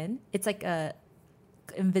your skin. It's like a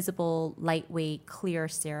invisible, lightweight, clear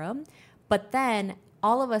serum. But then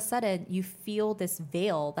all of a sudden you feel this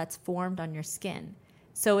veil that's formed on your skin.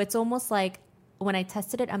 So it's almost like when I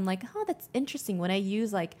tested it, I'm like, oh, that's interesting. When I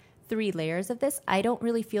use like 3 layers of this, I don't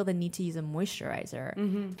really feel the need to use a moisturizer.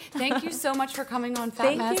 Thank you so much for coming on Fat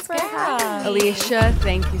Thank Mask you for having me. Alicia,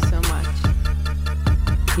 thank you so much.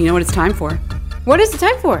 You know what it's time for? What is the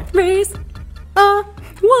time for? Raise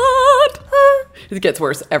what? It gets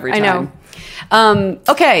worse every time. I know.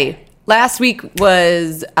 Okay, last week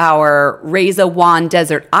was our Raise a Wand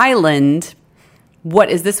Desert Island. What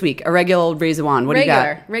is this week? A regular old Raise a Wand. What do you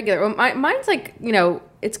got? Regular. Well, mine's like, you know,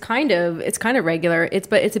 it's kind of regular.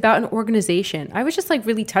 But it's about an organization. I was just like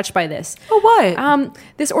really touched by this. Oh, what?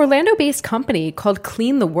 This Orlando-based company called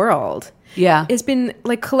Clean the World. Yeah. Has been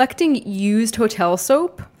like collecting used hotel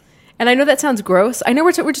soap. And I know that sounds gross. I know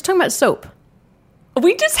we're just talking about soap.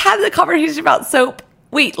 We just had the conversation about soap.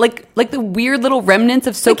 Wait, like the weird little remnants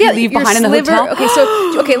of soap you leave behind in the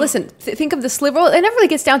hotel? Okay, listen. Think of the sliver. Well, it never really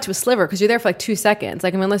gets down to a sliver because you're there for like 2 seconds.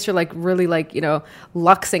 Like, I mean, unless you're like really like, you know,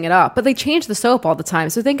 luxing it up. But they change the soap all the time.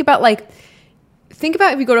 So think about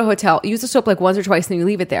if you go to a hotel, use the soap like once or twice and then you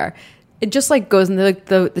leave it there. It just like goes in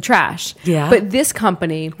the trash. Yeah. But this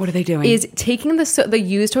company, what are they doing? Is taking the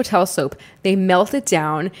used hotel soap, they melt it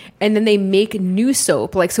down, and then they make new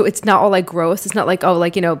soap. Like, so it's not all like gross. It's not like, oh,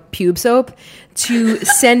 like, you know, pube soap, to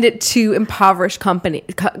send it to impoverished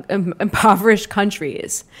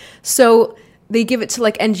countries. So they give it to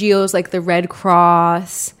like NGOs like the Red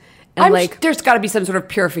Cross And like there's got to be some sort of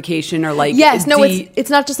purification or like yes, no, it's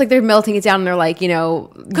not just like they're melting it down in their like, you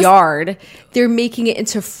know, yard. They're making it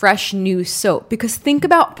into fresh new soap because think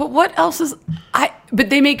about. But what else is But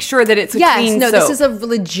they make sure that it's a clean soap. This is a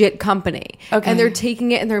legit company. Okay. And they're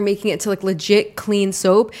taking it and they're making it to like legit clean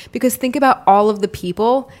soap because think about all of the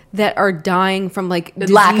people that are dying from like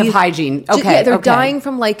lack of hygiene. Okay. Yeah, they're dying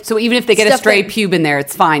from like. So even if they get a stray pube in there,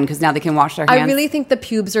 it's fine because now they can wash their hands. I really think the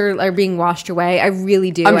pubes are being washed away. I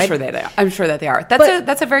really do. I'm sure that they are.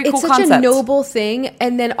 That's a very cool concept. It's such a noble thing.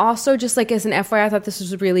 And then also just like as an FYI, I thought this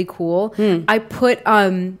was really cool. I put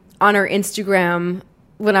on our Instagram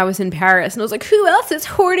when I was in Paris, and I was like, who else is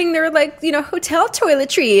hoarding their like, you know, hotel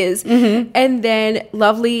toiletries? And then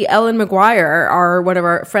lovely Ellen McGuire, one of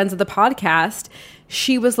our friends of the podcast,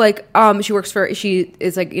 she was like, she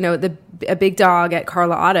is like, you know, a big dog at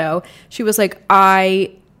Carla Otto. She was like,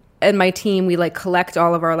 I and my team, we like collect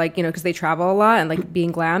all of our like, you know, because they travel a lot and like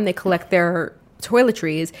being glam, they collect their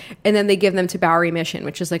toiletries and then they give them to Bowery Mission,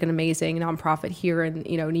 which is like an amazing nonprofit here in,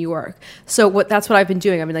 you know, New York. So that's what I've been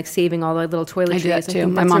doing. I've been like saving all the little toiletries. I do that too.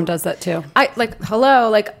 My mom does that too. I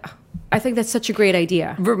think that's such a great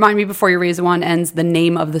idea. Remind me before your Raise a Wand ends the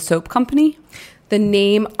name of the soap company. The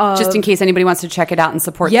name of... Just in case anybody wants to check it out and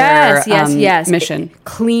support their mission.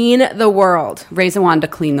 Clean the world. Raise a wand to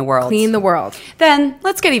clean the world. Clean the world. Then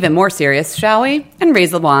let's get even more serious, shall we? And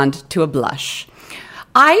raise the wand to a blush.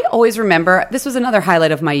 I always remember, this was another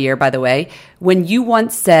highlight of my year, by the way, when you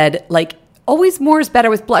once said, like, always more is better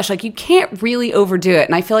with blush. Like, you can't really overdo it.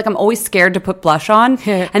 And I feel like I'm always scared to put blush on.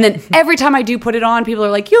 And then every time I do put it on, people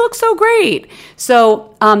are like, you look so great.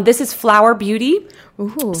 So this is Flower Beauty.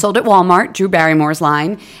 Ooh. Sold at Walmart, Drew Barrymore's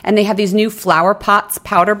line. And they have these new Flower Pots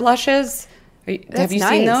powder blushes. Have you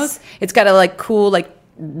seen those? It's got a, like, cool, like,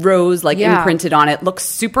 rose imprinted on it. Looks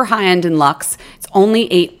super high-end in luxe. It's only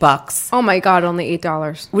 $8. Oh my God, only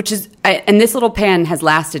 $8. Which is, and this little pan has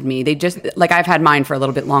lasted me. They just, like, I've had mine for a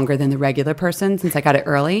little bit longer than the regular person since I got it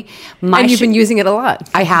early. And you've been using it a lot.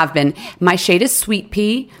 I have been. My shade is Sweet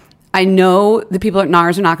Pea. I know the people at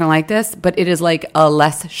NARS are not going to like this, but it is like a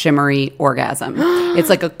less shimmery orgasm. It's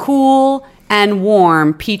like a cool and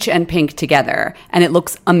warm peach and pink together. And it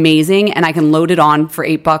looks amazing. And I can load it on for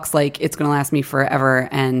 $8. Like, it's going to last me forever.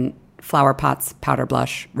 And Flower Pots powder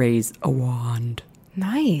blush, raise a wand.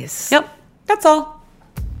 Nice. Yep. That's all.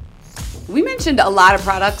 We mentioned a lot of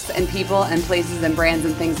products and people and places and brands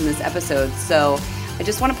and things in this episode. So I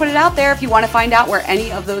just want to put it out there. If you want to find out where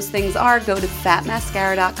any of those things are, go to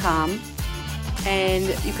fatmascara.com. And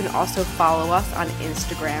you can also follow us on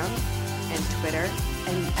Instagram and Twitter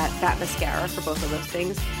and at Fat Mascara for both of those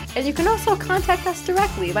things. And you can also contact us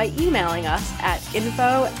directly by emailing us at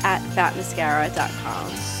info@fatmascara.com.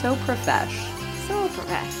 So profesh. So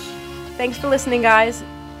profesh. Thanks for listening, guys.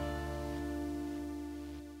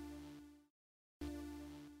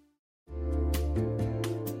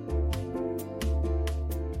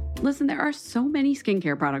 Listen, there are so many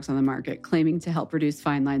skincare products on the market claiming to help reduce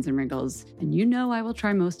fine lines and wrinkles, and you know I will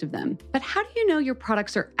try most of them. But how do you know your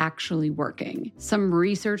products are actually working? Some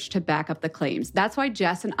research to back up the claims. That's why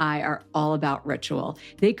Jess and I are all about Ritual.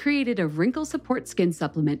 They created a wrinkle support skin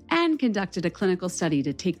supplement and conducted a clinical study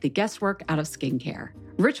to take the guesswork out of skincare.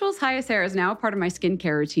 Ritual's Hyacera is now a part of my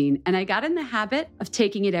skincare routine, and I got in the habit of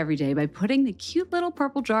taking it every day by putting the cute little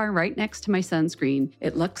purple jar right next to my sunscreen.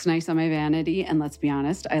 It looks nice on my vanity, and let's be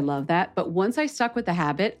honest, I love that. But once I stuck with the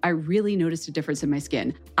habit, I really noticed a difference in my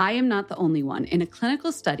skin. I am not the only one. In a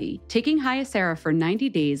clinical study, taking Hyacera for 90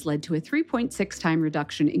 days led to a 3.6 time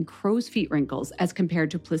reduction in crow's feet wrinkles as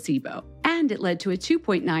compared to placebo. And it led to a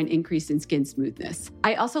 2.9 increase in skin smoothness.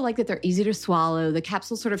 I also like that they're easy to swallow. The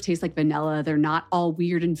capsules sort of taste like vanilla. They're not all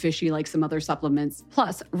weird and fishy like some other supplements.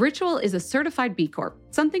 Plus, Ritual is a certified B Corp,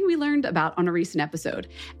 something we learned about on a recent episode.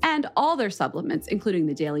 And all their supplements, including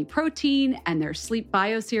the daily protein and their Sleep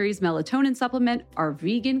Bio Series melatonin supplement, are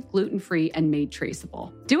vegan, gluten-free, and made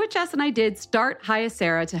traceable. Do what Jess and I did. Start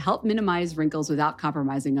Hyacera to help minimize wrinkles without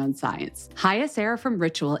compromising on science. Hyacera from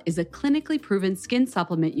Ritual is a clinically proven skin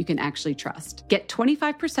supplement you can actually trust. Get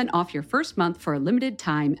 25% off your first month for a limited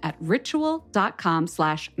time at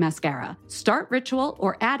ritual.com/mascara. Start Ritual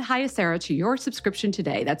or add Hyacera to your subscription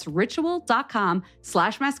today. That's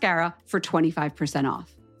ritual.com/mascara for 25%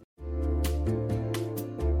 off.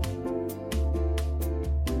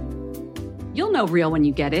 You'll know real when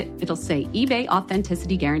you get it. It'll say eBay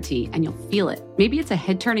Authenticity Guarantee, and you'll feel it. Maybe it's a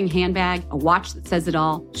head-turning handbag, a watch that says it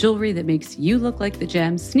all, jewelry that makes you look like the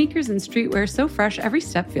gems, sneakers and streetwear so fresh every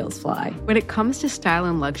step feels fly. When it comes to style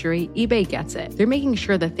and luxury, eBay gets it. They're making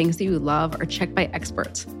sure the things that you love are checked by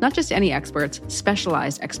experts. Not just any experts,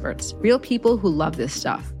 specialized experts. Real people who love this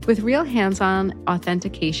stuff. With real hands-on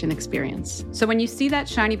authentication experience. So when you see that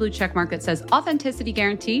shiny blue checkmark that says Authenticity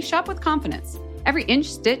Guarantee, shop with confidence. Every inch,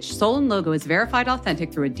 stitch, sole, and logo is verified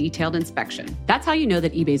authentic through a detailed inspection. That's how you know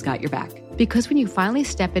that eBay's got your back. Because when you finally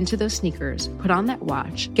step into those sneakers, put on that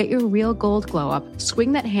watch, get your real gold glow up,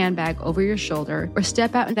 swing that handbag over your shoulder, or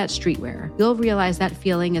step out in that streetwear, you'll realize that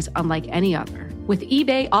feeling is unlike any other. With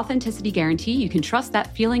eBay Authenticity Guarantee, you can trust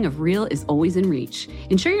that feeling of real is always in reach.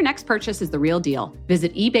 Ensure your next purchase is the real deal.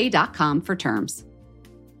 Visit ebay.com for terms.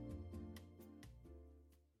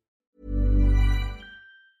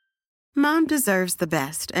 Mom deserves the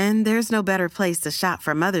best, and there's no better place to shop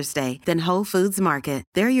for Mother's Day than Whole Foods Market.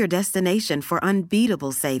 They're your destination for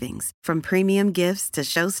unbeatable savings, from premium gifts to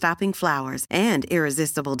show-stopping flowers and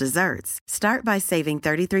irresistible desserts. Start by saving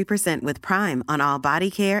 33% with Prime on all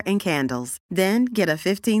body care and candles. Then get a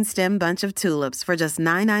 15-stem bunch of tulips for just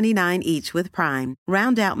 $9.99 each with Prime.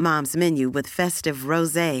 Round out Mom's menu with festive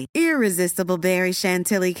rosé, irresistible berry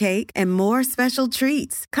chantilly cake, and more special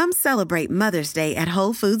treats. Come celebrate Mother's Day at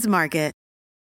Whole Foods Market.